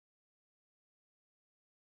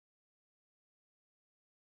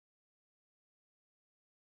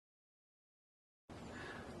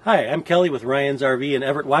Hi, I'm Kelly with Ryan's RV in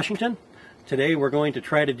Everett, Washington. Today we're going to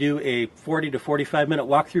try to do a 40 to 45 minute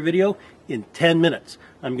walkthrough video in 10 minutes.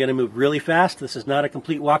 I'm going to move really fast. This is not a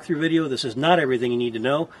complete walkthrough video. This is not everything you need to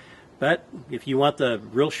know. But if you want the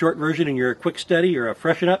real short version and you're a quick study or a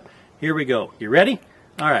freshen up, here we go. You ready?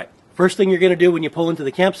 All right. First thing you're going to do when you pull into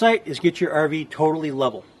the campsite is get your RV totally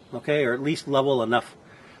level, okay, or at least level enough.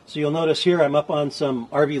 So you'll notice here I'm up on some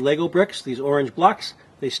RV Lego bricks, these orange blocks.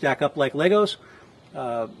 They stack up like Legos.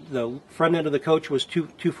 The front end of the coach was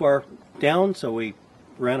too far down, so we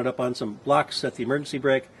ran it up on some blocks, set the emergency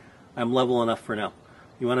brake. I'm level enough for now.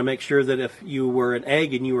 You want to make sure that if you were an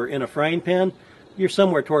egg and you were in a frying pan, you're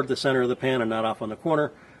somewhere toward the center of the pan and not off on the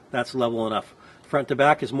corner. That's level enough. Front to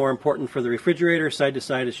back is more important for the refrigerator. Side to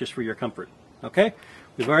side is just for your comfort. Okay?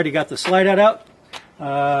 We've already got the slide out.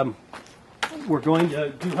 We're going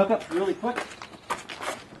to do hookups really quick.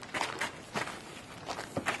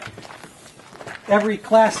 Every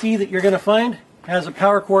Class C that you're going to find has a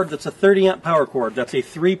power cord that's a 30 amp power cord. That's a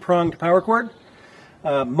 3-pronged power cord.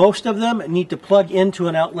 Most of them need to plug into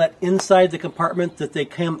an outlet inside the compartment that they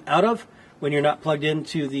come out of when you're not plugged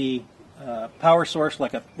into the power source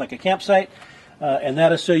like a campsite. And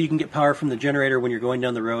that is so you can get power from the generator when you're going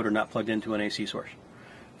down the road or not plugged into an AC source.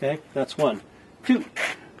 Okay, that's one. Two,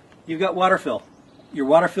 you've got water fill. Your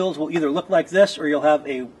water fills will either look like this or you'll have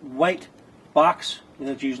a white box. And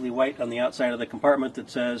it's usually white on the outside of the compartment that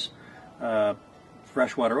says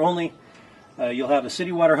fresh water only. You'll have a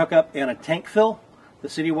city water hookup and a tank fill. The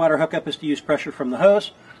city water hookup is to use pressure from the hose.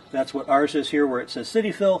 That's what ours is here where it says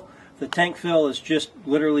city fill. The tank fill is just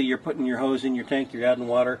literally you're putting your hose in your tank, you're adding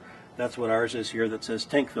water. That's what ours is here that says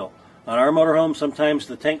tank fill. On our motorhome, sometimes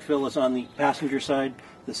the tank fill is on the passenger side.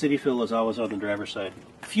 The city fill is always on the driver's side.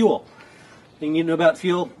 Fuel. Thing you need to know about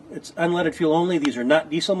fuel, it's unleaded fuel only. These are not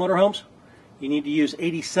diesel motorhomes. You need to use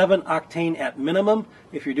 87 octane at minimum.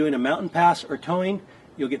 If you're doing a mountain pass or towing,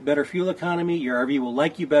 you'll get better fuel economy. Your RV will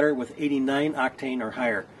like you better with 89 octane or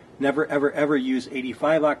higher. Never, ever, ever use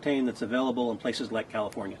 85 octane that's available in places like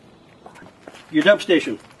California. Your dump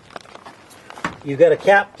station. You've got a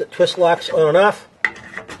cap that twist locks on and off.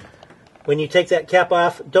 When you take that cap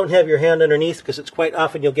off, don't have your hand underneath because it's quite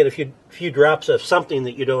often you'll get a few drops of something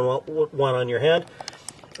that you don't want on your hand.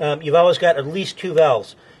 You've always got at least 2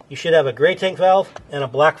 valves. You should have a gray tank valve and a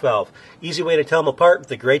black valve. Easy way to tell them apart,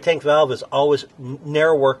 the gray tank valve is always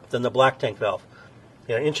narrower than the black tank valve.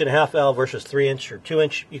 You know, 1.5 inch valve versus 3 inch or 2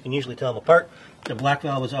 inch, you can usually tell them apart. The black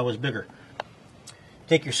valve is always bigger.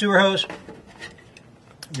 Take your sewer hose.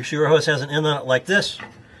 Your sewer hose has an end on it like this.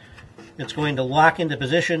 It's going to lock into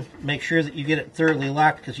position. Make sure that you get it thoroughly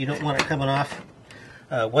locked because you don't want it coming off.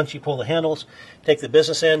 Once you pull the handles, take the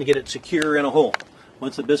business end and get it secure in a hole.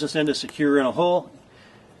 Once the business end is secure in a hole,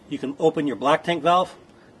 you can open your black tank valve.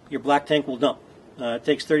 Your black tank will dump. It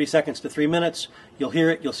takes 30 seconds to 3 minutes. You'll hear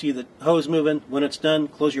it. You'll see the hose moving. When it's done,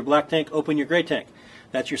 close your black tank, open your gray tank.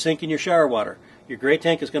 That's your sink and your shower water. Your gray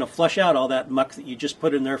tank is going to flush out all that muck that you just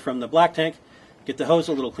put in there from the black tank. Get the hose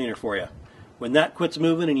a little cleaner for you. When that quits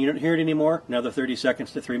moving and you don't hear it anymore, another 30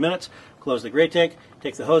 seconds to 3 minutes, close the gray tank,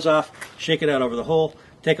 take the hose off, shake it out over the hole,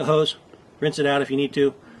 take a hose, rinse it out if you need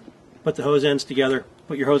to, put the hose ends together,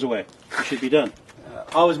 put your hose away. You should be done.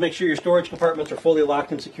 Always make sure your storage compartments are fully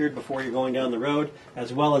locked and secured before you're going down the road,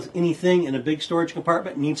 as well as anything in a big storage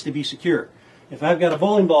compartment needs to be secure. If I've got a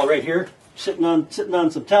bowling ball right here sitting on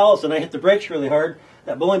some towels and I hit the brakes really hard,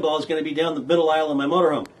 that bowling ball is going to be down the middle aisle of my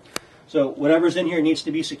motorhome. So whatever's in here needs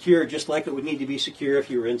to be secure, just like it would need to be secure if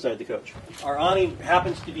you were inside the coach. Our awning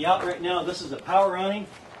happens to be out right now. This is a power awning.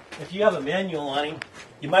 If you have a manual awning,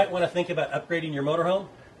 you might want to think about upgrading your motorhome.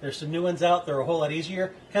 There's some new ones out. They're a whole lot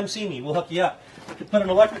easier. Come see me. We'll hook you up. To put an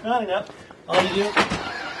electric awning up, all you do,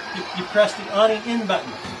 you press the awning in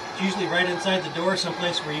button. It's usually right inside the door,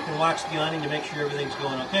 someplace where you can watch the awning to make sure everything's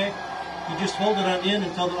going okay. You just hold it on in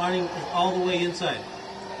until the awning is all the way inside.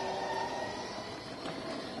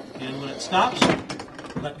 And when it stops,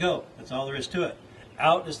 let go. That's all there is to it.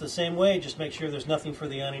 Out is the same way. Just make sure there's nothing for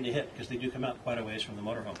the awning to hit because they do come out quite a ways from the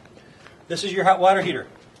motorhome. This is your hot water heater.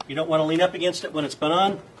 You don't want to lean up against it when it's been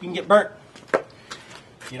on. You can get burnt.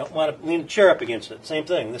 You don't want to lean a chair up against it. Same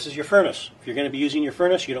thing. This is your furnace. If you're going to be using your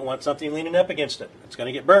furnace, you don't want something leaning up against it. It's going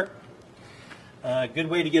to get burnt. Good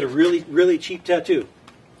way to get a really, really cheap tattoo.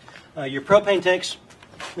 Your propane tanks,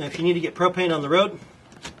 if you need to get propane on the road,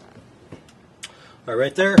 are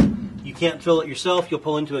right there. You can't fill it yourself. You'll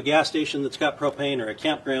pull into a gas station that's got propane or a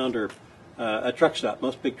campground or a truck stop.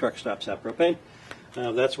 Most big truck stops have propane.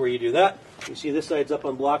 That's where you do that. You see this side's up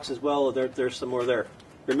on blocks as well. There's some more there.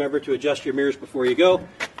 Remember to adjust your mirrors before you go.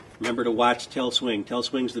 Remember to watch tail swing. Tail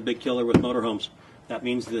swing's the big killer with motorhomes. That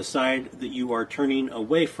means the side that you are turning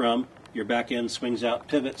away from, your back end swings out,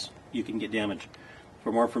 pivots, you can get damage.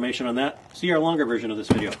 For more information on that, see our longer version of this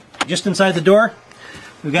video. Just inside the door,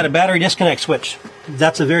 we've got a battery disconnect switch.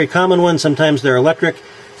 That's a very common one. Sometimes they're electric.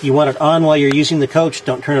 You want it on while you're using the coach.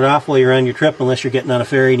 Don't turn it off while you're on your trip unless you're getting on a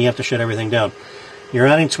ferry and you have to shut everything down. Your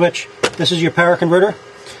on switch, this is your power converter.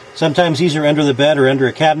 Sometimes these are under the bed or under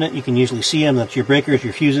a cabinet. You can usually see them. That's your breakers,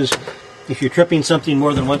 your fuses. If you're tripping something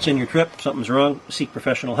more than once in your trip, something's wrong, seek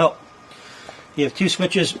professional help. You have two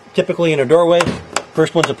switches typically in a doorway.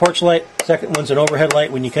 First one's a porch light, second one's an overhead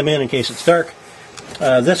light when you come in case it's dark.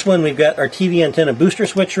 This one, we've got our TV antenna booster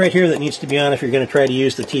switch right here that needs to be on if you're going to try to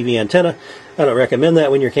use the TV antenna. I don't recommend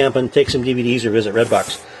that when you're camping. Take some DVDs or visit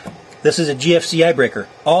Redbox. This is a GFCI breaker.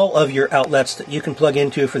 All of your outlets that you can plug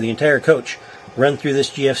into for the entire coach run through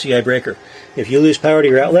this GFCI breaker. If you lose power to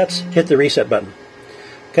your outlets, hit the reset button.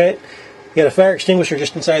 Okay, you got a fire extinguisher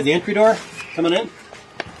just inside the entry door coming in.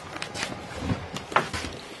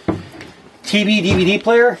 TV DVD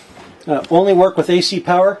player, only work with AC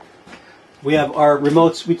power. We have our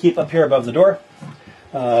remotes we keep up here above the door.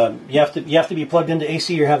 You have to be plugged into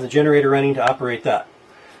AC or have the generator running to operate that.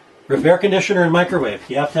 Air conditioner and microwave.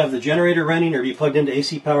 You have to have the generator running or be plugged into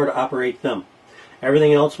AC power to operate them.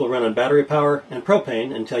 Everything else will run on battery power and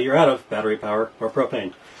propane until you're out of battery power or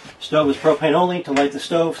propane. Stove is propane only. To light the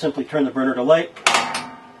stove, simply turn the burner to light.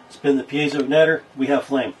 Spin the piezo igniter. We have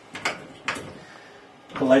flame.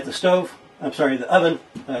 To light the stove, the oven,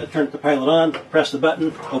 turn the pilot on, press the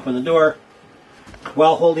button, open the door.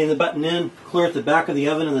 While holding the button in, clear at the back of the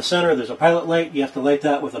oven in the center. There's a pilot light. You have to light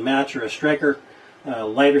that with a match or a striker.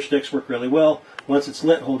 Lighter sticks work really well. Once it's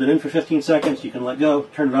lit, hold it in for 15 seconds. You can let go,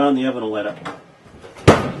 turn it on, the oven will light up.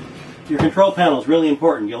 Your control panel is really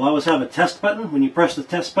important. You'll always have a test button. When you press the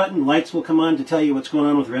test button, lights will come on to tell you what's going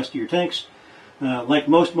on with the rest of your tanks. Like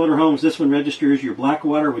most motorhomes, this one registers your black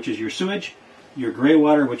water, which is your sewage, your gray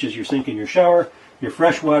water, which is your sink and your shower, your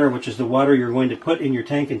fresh water, which is the water you're going to put in your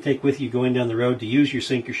tank and take with you going down the road to use your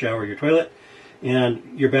sink, your shower, your toilet,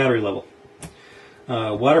 and your battery level.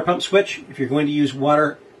 Water pump switch, if you're going to use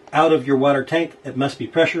water out of your water tank, it must be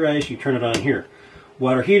pressurized. You turn it on here.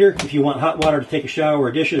 Water heater, if you want hot water to take a shower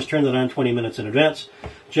or dishes, turn that on 20 minutes in advance.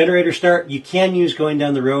 Generator start, you can use going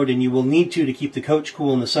down the road, and you will need to keep the coach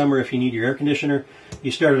cool in the summer if you need your air conditioner. You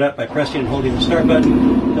start it up by pressing and holding the start button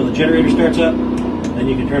until the generator starts up, then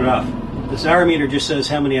you can turn it off. This hour meter just says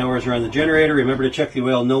how many hours are on the generator. Remember to check the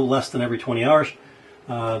oil no less than every 20 hours.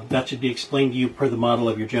 That should be explained to you per the model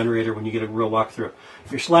of your generator when you get a real walkthrough.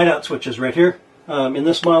 Your slide out switches right here. In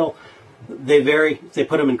this model, they vary. They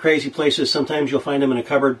put them in crazy places. Sometimes you'll find them in a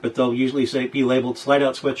cupboard, but they'll usually be labeled slide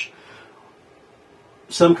out switch.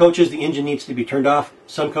 Some coaches, the engine needs to be turned off.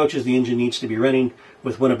 Some coaches, the engine needs to be running.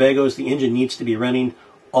 With Winnebagos, the engine needs to be running.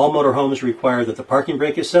 All motorhomes require that the parking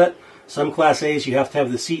brake is set. Some Class A's, you have to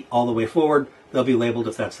have the seat all the way forward. They'll be labeled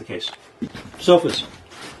if that's the case. Sofas.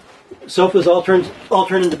 Sofas all turn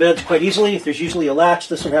into beds quite easily. There's usually a latch.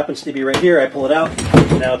 This one happens to be right here. I pull it out.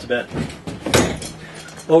 Now it's a bed.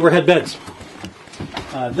 Overhead beds.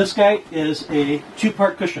 This guy is a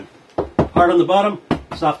two-part cushion. Hard on the bottom,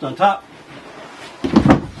 soft on top.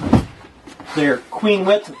 They're queen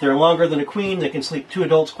width. They're longer than a queen. They can sleep two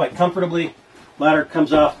adults quite comfortably. Ladder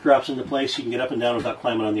comes off, drops into place. You can get up and down without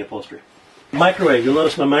climbing on the upholstery. Microwave. You'll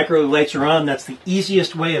notice my microwave lights are on. That's the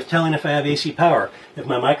easiest way of telling if I have AC power. If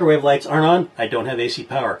my microwave lights aren't on, I don't have AC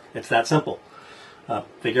power. It's that simple.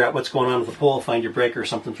 Figure out what's going on with the pole, find your breaker,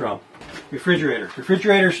 something's wrong. Refrigerator.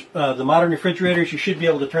 Refrigerators, the modern refrigerators, you should be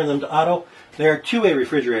able to turn them to auto. They are two-way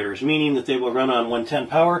refrigerators, meaning that they will run on 110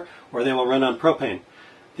 power or they will run on propane.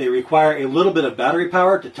 They require a little bit of battery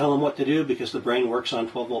power to tell them what to do because the brain works on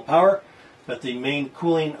 12-volt power. But the main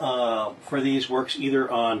cooling for these works either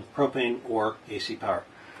on propane or AC power.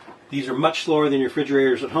 These are much slower than your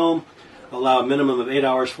refrigerators at home. Allow a minimum of 8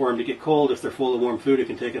 hours for them to get cold. If they're full of warm food, it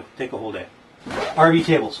can take a whole day. RV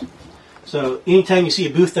tables. So anytime you see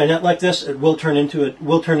a booth dinette like this, it will turn into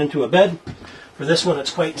a bed. For this one,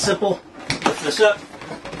 it's quite simple. Lift this up.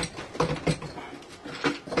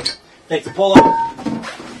 Take the pole up.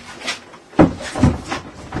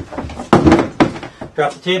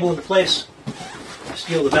 Drop the table into place.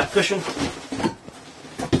 Steal the back cushion.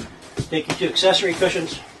 Take your two accessory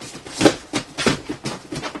cushions.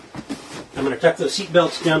 I'm going to tuck those seat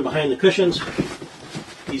belts down behind the cushions.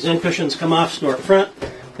 These end cushions come off, snort front.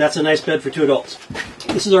 That's a nice bed for two adults.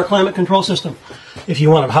 This is our climate control system. If you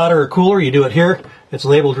want it hotter or cooler, you do it here. It's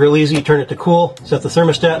labeled real easy. Turn it to cool. Set the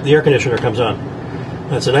thermostat. The air conditioner comes on.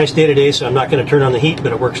 That's a nice day today, so I'm not going to turn on the heat,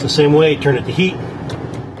 but it works the same way. Turn it to heat.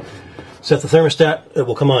 Set the thermostat, it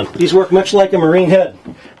will come on. These work much like a marine head.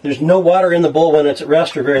 There's no water in the bowl when it's at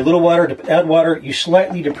rest, or very little water. To add water, you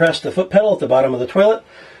slightly depress the foot pedal at the bottom of the toilet.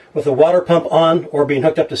 With the water pump on or being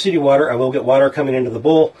hooked up to city water, I will get water coming into the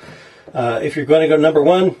bowl. If you're going to go number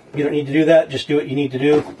one, you don't need to do that. Just do what you need to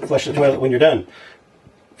do. Flush the toilet when you're done.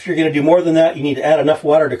 If you're going to do more than that, you need to add enough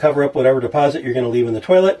water to cover up whatever deposit you're going to leave in the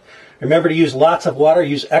toilet. Remember to use lots of water.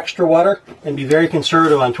 Use extra water, and be very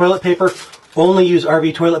conservative on toilet paper. Only use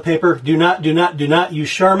RV toilet paper. Do not use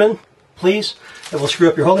Charmin, please. It will screw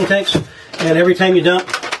up your holding tanks. And every time you dump,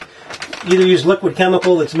 either use liquid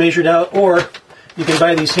chemical that's measured out, or you can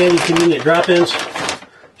buy these handy, convenient drop-ins,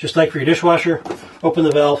 just like for your dishwasher. Open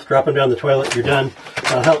the valve, drop them down the toilet, you're done.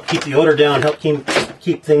 It'll help keep the odor down, help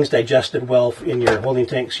keep things digested well in your holding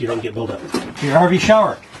tank so you don't get buildup. Your RV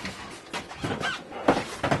shower.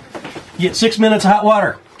 You get 6 minutes of hot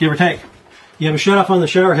water, give or take. You have a shut-off on the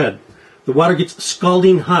shower head. The water gets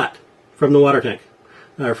scalding hot from the water tank,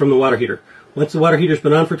 or from the water heater. Once the water heater's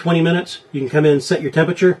been on for 20 minutes, you can come in and set your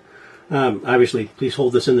temperature. Obviously, please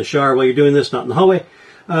hold this in the shower while you're doing this, not in the hallway.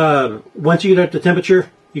 Once you get up to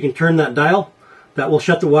temperature, you can turn that dial. That will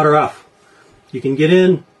shut the water off. You can get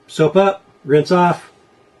in, soap up, rinse off,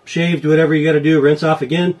 shave, do whatever you got to do, rinse off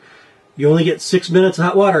again. You only get 6 minutes of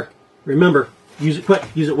hot water. Remember, use it quick,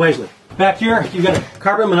 use it wisely. Back here, you've got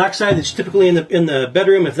carbon monoxide that's typically in the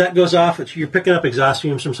bedroom. If that goes off, you're picking up exhaust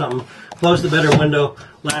fumes from something. Close the bedroom window,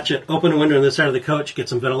 latch it, open a window on this side of the coach, get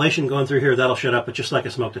some ventilation going through here. That'll shut up. It's just like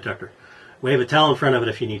a smoke detector. Wave a towel in front of it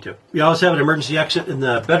if you need to. You always have an emergency exit in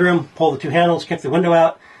the bedroom. Pull the two handles, kick the window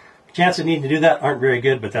out. Chances of needing to do that aren't very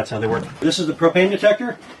good, but that's how they work. This is the propane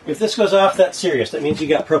detector. If this goes off, that's serious. That means you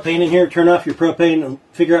got propane in here. Turn off your propane and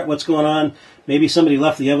figure out what's going on. Maybe somebody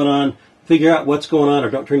left the oven on. Figure out what's going on, or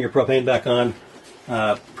don't turn your propane back on.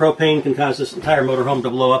 Propane can cause this entire motorhome to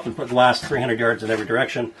blow up and put glass 300 yards in every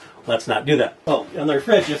direction. Let's not do that. Oh, on the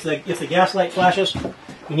fridge, if the gas light flashes,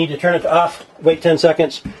 you need to turn it off, wait 10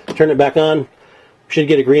 seconds, turn it back on. Should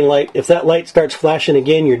get a green light. If that light starts flashing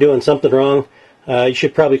again, you're doing something wrong. You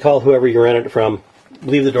should probably call whoever you rented it from.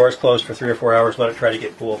 Leave the doors closed for 3 or 4 hours, let it try to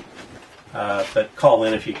get cool. But call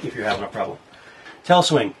in if you're having a problem. Tail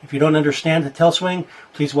swing. If you don't understand the tail swing,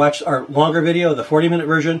 please watch our longer video, the 40-minute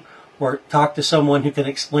version, or talk to someone who can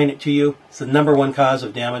explain it to you. It's the #1 cause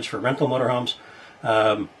of damage for rental motorhomes.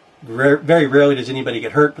 Very rarely does anybody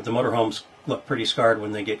get hurt, but the motorhomes look pretty scarred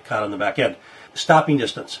when they get caught on the back end. Stopping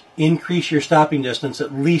distance. Increase your stopping distance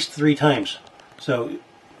at least 3 times. So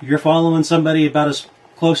if you're following somebody about as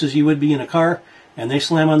close as you would be in a car, and they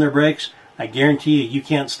slam on their brakes, I guarantee you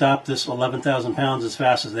can't stop this 11,000 pounds as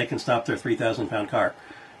fast as they can stop their 3,000 pound car.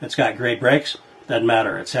 It's got great brakes, doesn't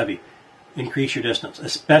matter, it's heavy. Increase your distance,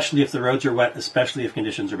 especially if the roads are wet, especially if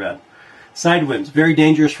conditions are bad. Side winds, very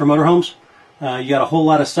dangerous for motorhomes. You got a whole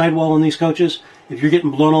lot of sidewall in these coaches. If you're getting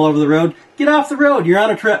blown all over the road, get off the road, you're on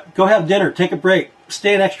a trip. Go have dinner, take a break,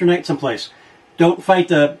 stay an extra night someplace. Don't fight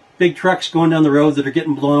the big trucks going down the road that are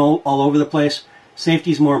getting blown all over the place. Safety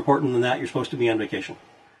is more important than that. You're supposed to be on vacation.